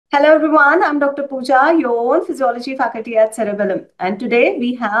Hello everyone, I'm Dr. Pooja, your own physiology faculty at Cerebellum. And today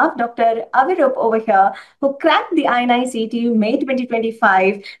we have Dr. Avirup over here who cracked the INI-CET May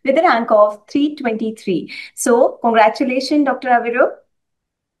 2025 with a rank of 323. So congratulations, Dr. Avirup.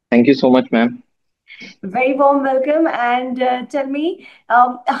 Thank you so much, ma'am. Very warm welcome. And tell me,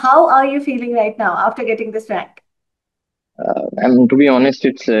 how are you feeling right now after getting this rank? To be honest,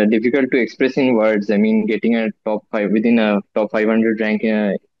 it's difficult to express in words. I mean, getting a top five within a top 500 rank in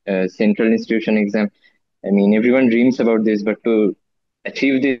a central institution exam. I mean, everyone dreams about this, but to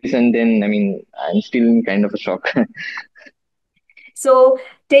achieve this and then, I mean, I'm still in kind of a shock. So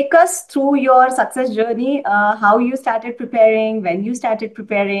take us through your success journey, how you started preparing, when you started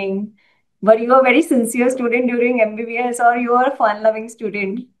preparing. Were you a very sincere student during MBBS or you were a fun-loving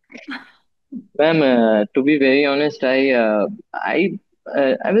student? Ma'am, to be very honest, I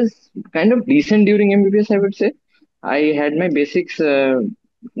was kind of decent during MBBS, I would say. I had my basics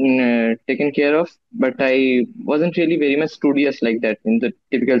taken care of, but I wasn't really very much studious like that in the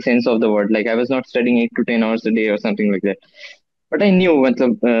typical sense of the word. Like I was not studying 8 to 10 hours a day or something like that. But I knew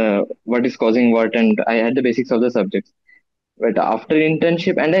what is causing what, and I had the basics of the subjects. But after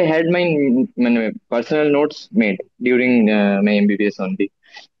internship, and I had my personal notes made during my MBBS only.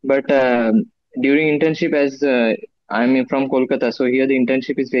 But during internship, as I'm from Kolkata, so here the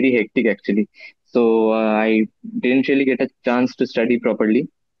internship is very hectic actually. So I didn't really get a chance to study properly,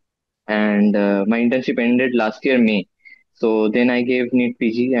 and my internship ended last year May. So then I gave NEET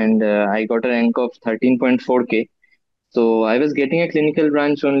PG, and I got a rank of 13.4K. So I was getting a clinical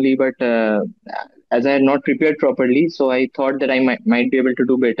branch only, but as I had not prepared properly, so I thought that I might be able to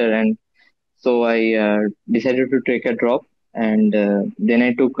do better, and so I decided to take a drop. And then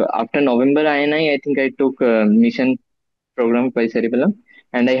I took after November INI, I think I took mission program by Cerebellum,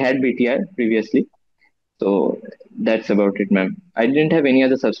 and I had BTR previously. So that's about it, ma'am. I didn't have any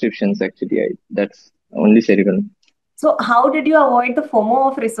other subscriptions actually. That's only Cerebellum. So how did you avoid the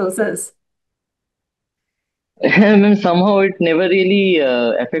FOMO of resources? And somehow it never really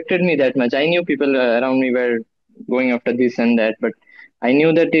affected me that much. I knew people around me were going after this and that, but I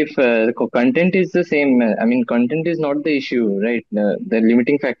knew that if content is the same, I mean, content is not the issue, right? The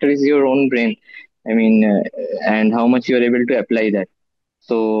limiting factor is your own brain. I mean, and how much you are able to apply that.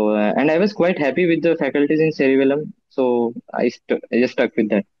 So, and I was quite happy with the faculties in Cerebellum, so I just stuck with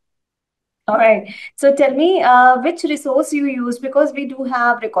that. All right. So tell me, which resource you use because we do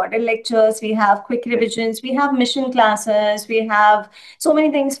have recorded lectures, we have quick revisions, we have mission classes, we have so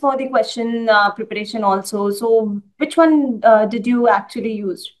many things for the question preparation also. So which one did you actually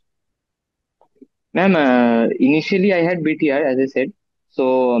use? Ma'am, initially I had BTR, as I said.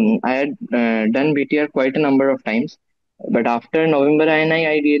 So I had done BTR quite a number of times. But after November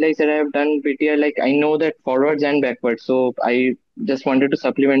I realized that I have done BTR, like I know that forwards and backwards. So I just wanted to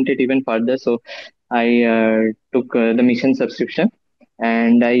supplement it even further. So I took the mission subscription,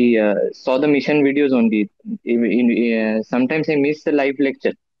 and I saw the mission videos only. Sometimes I miss the live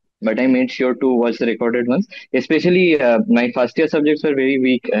lecture, but I made sure to watch the recorded ones. Especially my first year subjects were very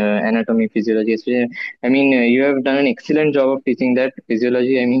weak, anatomy, physiology. Especially, I mean, you have done an excellent job of teaching that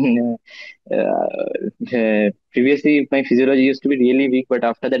physiology. I mean, previously my physiology used to be really weak, but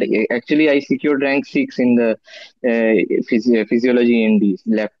after that, actually, I secured rank 6 in the physiology in the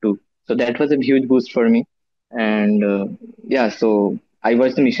lab 2. So that was a huge boost for me. And yeah, so I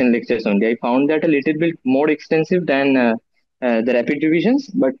watched the mission lectures only. I found that a little bit more extensive than the rapid revisions,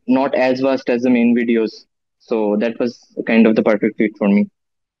 but not as vast as the main videos. So that was kind of the perfect fit for me.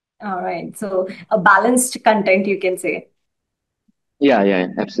 All right. So a balanced content, you can say. Yeah,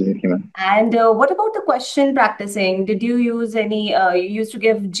 absolutely, man. And what about the question practicing? Did you use any, you used to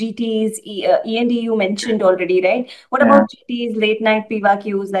give GTs, END you mentioned already, right? What Yeah. about GTs, late night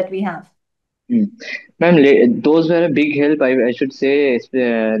PYQs that we have? Hmm. Ma'am, those were a big help. I should say,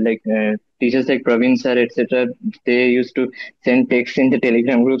 teachers like Praveen sir, etc. They used to send texts in the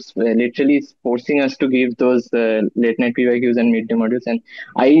Telegram groups, literally forcing us to give those late night PYQs and midday modules. And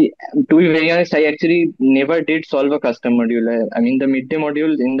I, to be very honest, I actually never did solve a custom module. I mean, the midday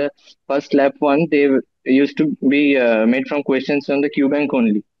modules in the first lab one, they used to be made from questions from the QBank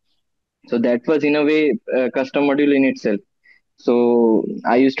only. So that was in a way a custom module in itself. So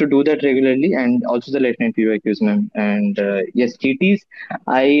I used to do that regularly, and also the late night PYQs, ma'am. And yes, GTs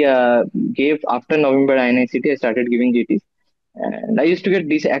I gave after November INI-CET. I started giving GTs, and I used to get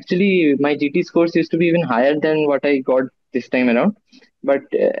this. Actually, my GT scores used to be even higher than what I got this time around. But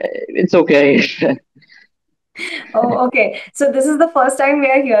it's okay. Oh, okay. So this is the first time we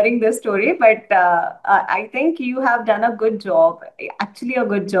are hearing this story, but I think you have done a good job, actually a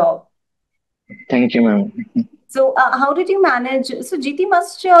good job. Thank you, ma'am. So, how did you manage? So, GT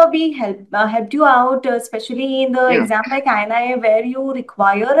must be helped you out, especially in the Yeah, exam like INI, where you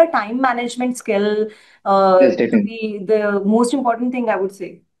require a time management skill yes, to definitely. be the most important thing, I would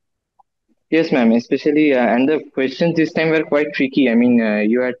say. Yes, ma'am. Especially, and the questions this time were quite tricky. I mean,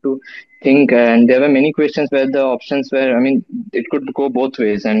 you had to think, and there were many questions where the options were, I mean, it could go both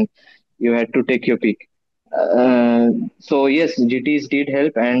ways, and you had to take your pick. So yes, GTs did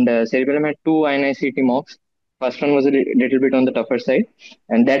help, and Cerebellum had two INI-CET mocks. First one was a little bit on the tougher side,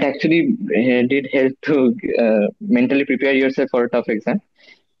 and that actually did help to mentally prepare yourself for a tough exam.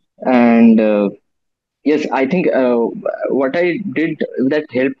 And yes, I think what I did that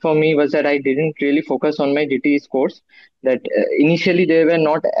helped for me was that I didn't really focus on my GT scores. That initially they were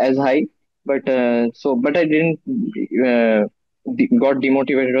not as high, but but I didn't got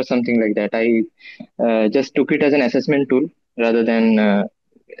demotivated or something like that. I just took it as an assessment tool rather than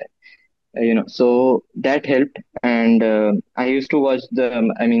so that helped. And I used to watch there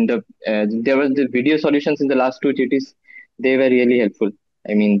was the video solutions in the last two GTs. They were really helpful.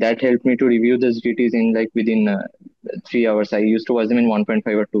 I mean, that helped me to review those GTs in like within 3 hours. I used to watch them in 1.5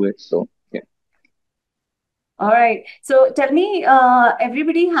 or 2x. So yeah. All right. So tell me,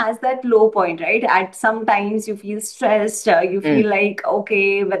 everybody has that low point, right? At some times you feel stressed, you Hmm. feel like,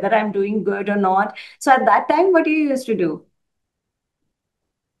 okay, whether I'm doing good or not. So at that time, what do you used to do?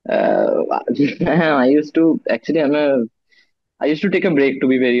 I used to actually I used to take a break, to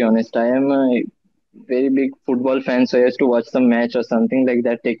be very honest. I am a very big football fan, so I used to watch some match or something like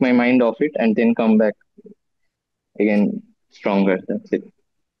that, take my mind off it, and then come back again stronger. That's it.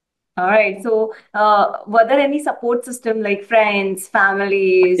 All right. So, were there any support system like friends,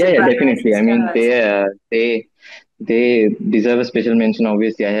 families, Yeah, yeah, brothers, definitely. I mean, sisters? they deserve a special mention.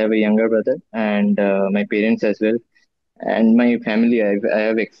 Obviously, I have a younger brother and my parents as well, and my family. I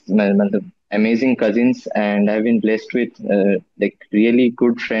have amazing cousins, and I've been blessed with like really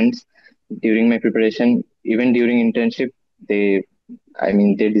good friends during my preparation. Even during internship, they, I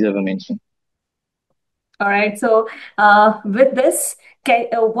mean, they deserve a mention. All right. So, with this,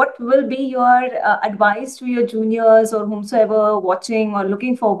 what will be your advice to your juniors or whomsoever watching or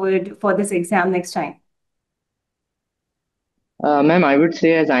looking forward for this exam next time? Ma'am, I would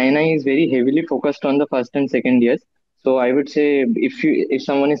say as INI is very heavily focused on the first and second years. So I would say if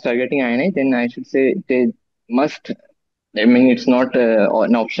someone is targeting INI, then I should say they must. I mean, it's not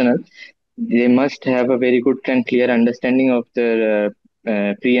an optional. They must have a very good and clear understanding of the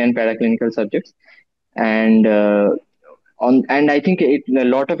pre and paraclinical subjects, and and I think a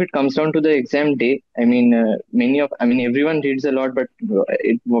lot of it comes down to the exam day. I mean, I mean, everyone reads a lot, but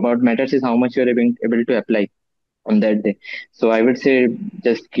what matters is how much you're able to apply on that day. So I would say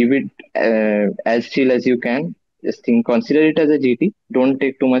just give it as chill as you can. Just think, consider it as a GT. Don't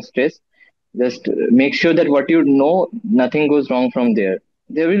take too much stress. Just make sure that what you know, nothing goes wrong from there.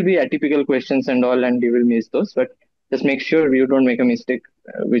 There will be atypical questions and all, and you will miss those. But just make sure you don't make a mistake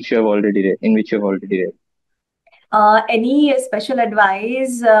which you have already read, in which you have already read. Any special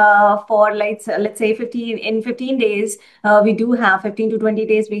advice for like let's say 15 days we do have 15 to 20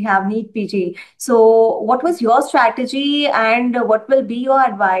 days we have NEET PG. So what was your strategy and what will be your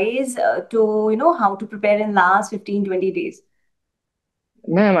advice to how to prepare in last 15-20 days?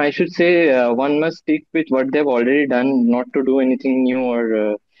 Ma'am, I should say one must stick with what they've already done, not to do anything new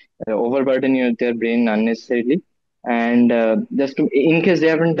or overburden their brain unnecessarily. And just in case they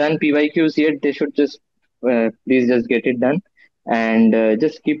haven't done PYQs yet, they should just please just get it done and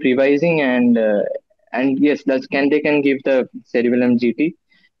just keep revising. And yes, they can give the Cerebellum GT,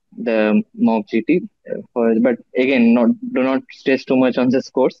 the mock GT, but again, not do not stress too much on the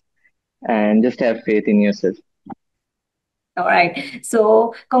scores and just have faith in yourself. All right.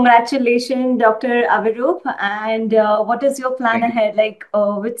 So, congratulations, Dr. Avirup. And what is your plan Thank you. ahead? Like,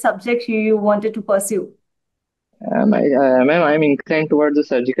 which subject you wanted to pursue? Ma'am, I'm inclined towards the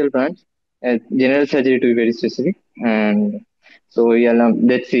surgical branch, general surgery to be very specific. And so, yeah,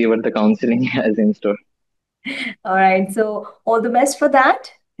 let's see what the counseling has in store. All right. So, all the best for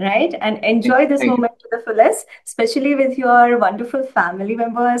that, right? And enjoy this Thank you. moment to the fullest, especially with your wonderful family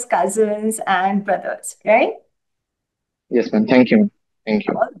members, cousins, and brothers, right? Yes, ma'am. Thank you. Thank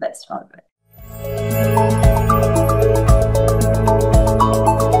you. All the best. All the best.